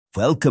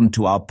Welcome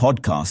to our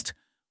podcast,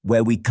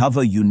 where we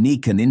cover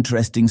unique and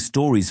interesting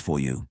stories for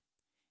you.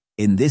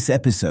 In this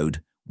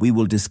episode, we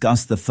will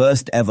discuss the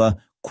first ever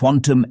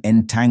quantum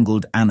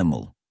entangled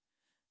animal.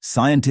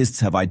 Scientists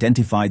have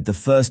identified the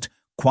first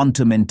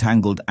quantum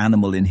entangled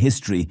animal in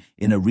history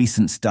in a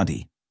recent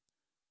study.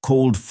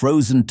 Called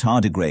frozen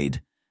tardigrade,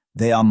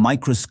 they are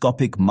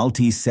microscopic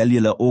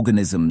multicellular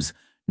organisms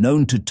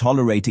known to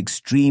tolerate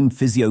extreme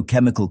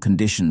physiochemical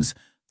conditions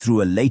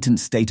through a latent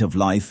state of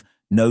life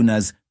known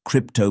as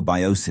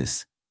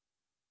cryptobiosis.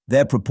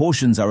 Their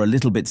proportions are a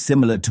little bit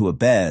similar to a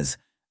bear's,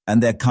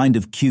 and they're kind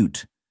of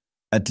cute.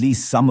 At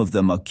least some of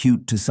them are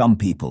cute to some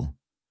people.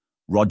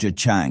 Roger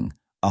Chang,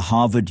 a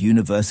Harvard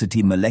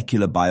University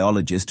molecular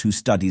biologist who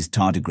studies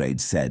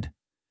tardigrades, said,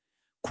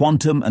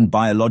 "Quantum and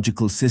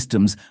biological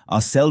systems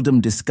are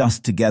seldom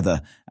discussed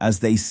together as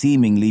they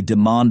seemingly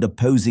demand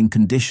opposing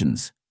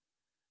conditions.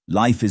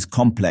 Life is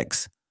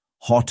complex,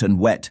 hot and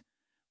wet,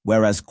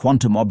 whereas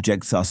quantum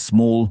objects are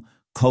small,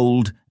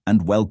 cold,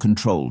 and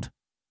well-controlled."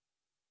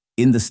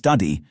 In the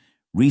study,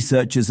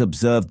 researchers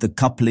observed the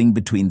coupling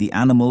between the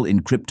animal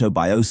in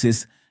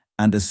cryptobiosis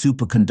and a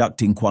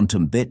superconducting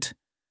quantum bit,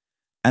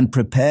 and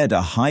prepared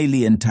a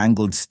highly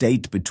entangled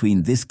state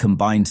between this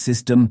combined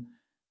system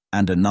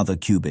and another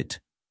qubit.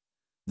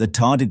 The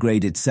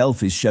tardigrade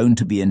itself is shown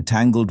to be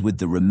entangled with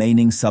the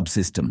remaining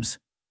subsystems.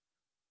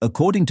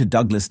 According to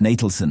Douglas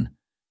Natelson,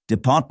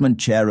 Department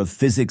Chair of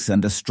Physics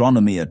and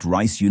Astronomy at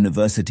Rice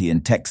University in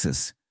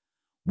Texas,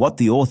 what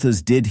the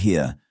authors did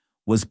here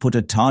was put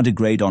a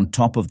tardigrade on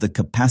top of the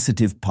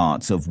capacitive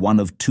parts of one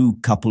of two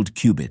coupled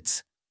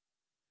qubits.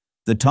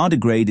 The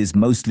tardigrade is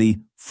mostly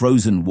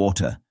frozen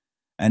water,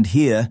 and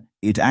here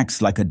it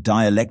acts like a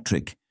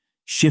dielectric,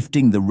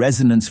 shifting the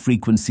resonance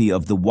frequency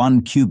of the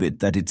one qubit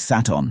that it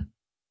sat on.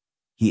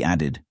 He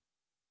added.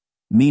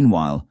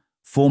 Meanwhile,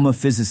 former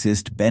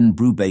physicist Ben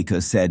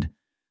Brubaker said,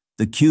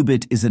 "The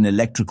qubit is an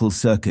electrical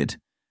circuit,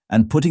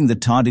 and putting the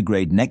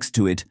tardigrade next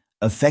to it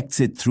affects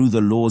it through the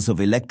laws of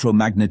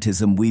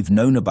electromagnetism we've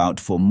known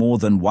about for more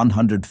than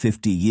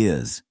 150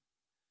 years.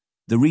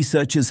 The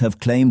researchers have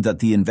claimed that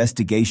the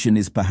investigation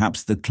is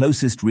perhaps the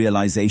closest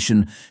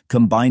realization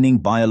combining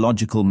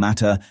biological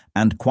matter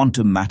and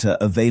quantum matter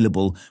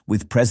available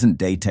with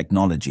present-day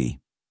technology.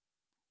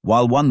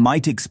 While one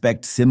might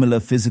expect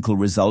similar physical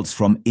results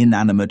from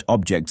inanimate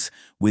objects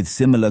with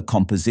similar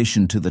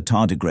composition to the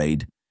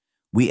tardigrade,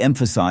 we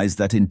emphasize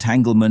that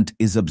entanglement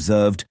is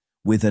observed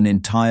with an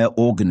entire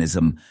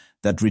organism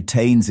that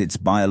retains its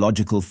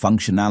biological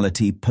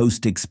functionality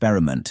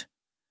post-experiment,"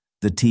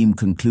 the team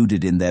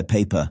concluded in their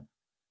paper.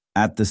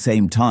 At the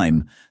same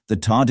time, the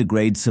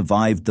tardigrade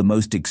survived the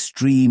most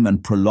extreme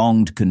and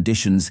prolonged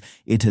conditions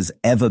it has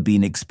ever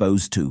been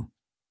exposed to.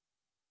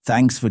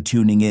 Thanks for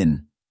tuning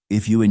in.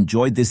 If you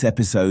enjoyed this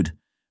episode,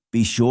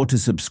 be sure to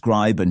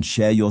subscribe and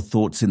share your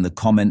thoughts in the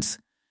comments.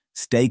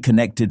 Stay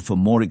connected for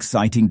more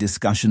exciting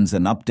discussions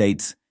and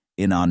updates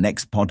in our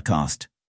next podcast.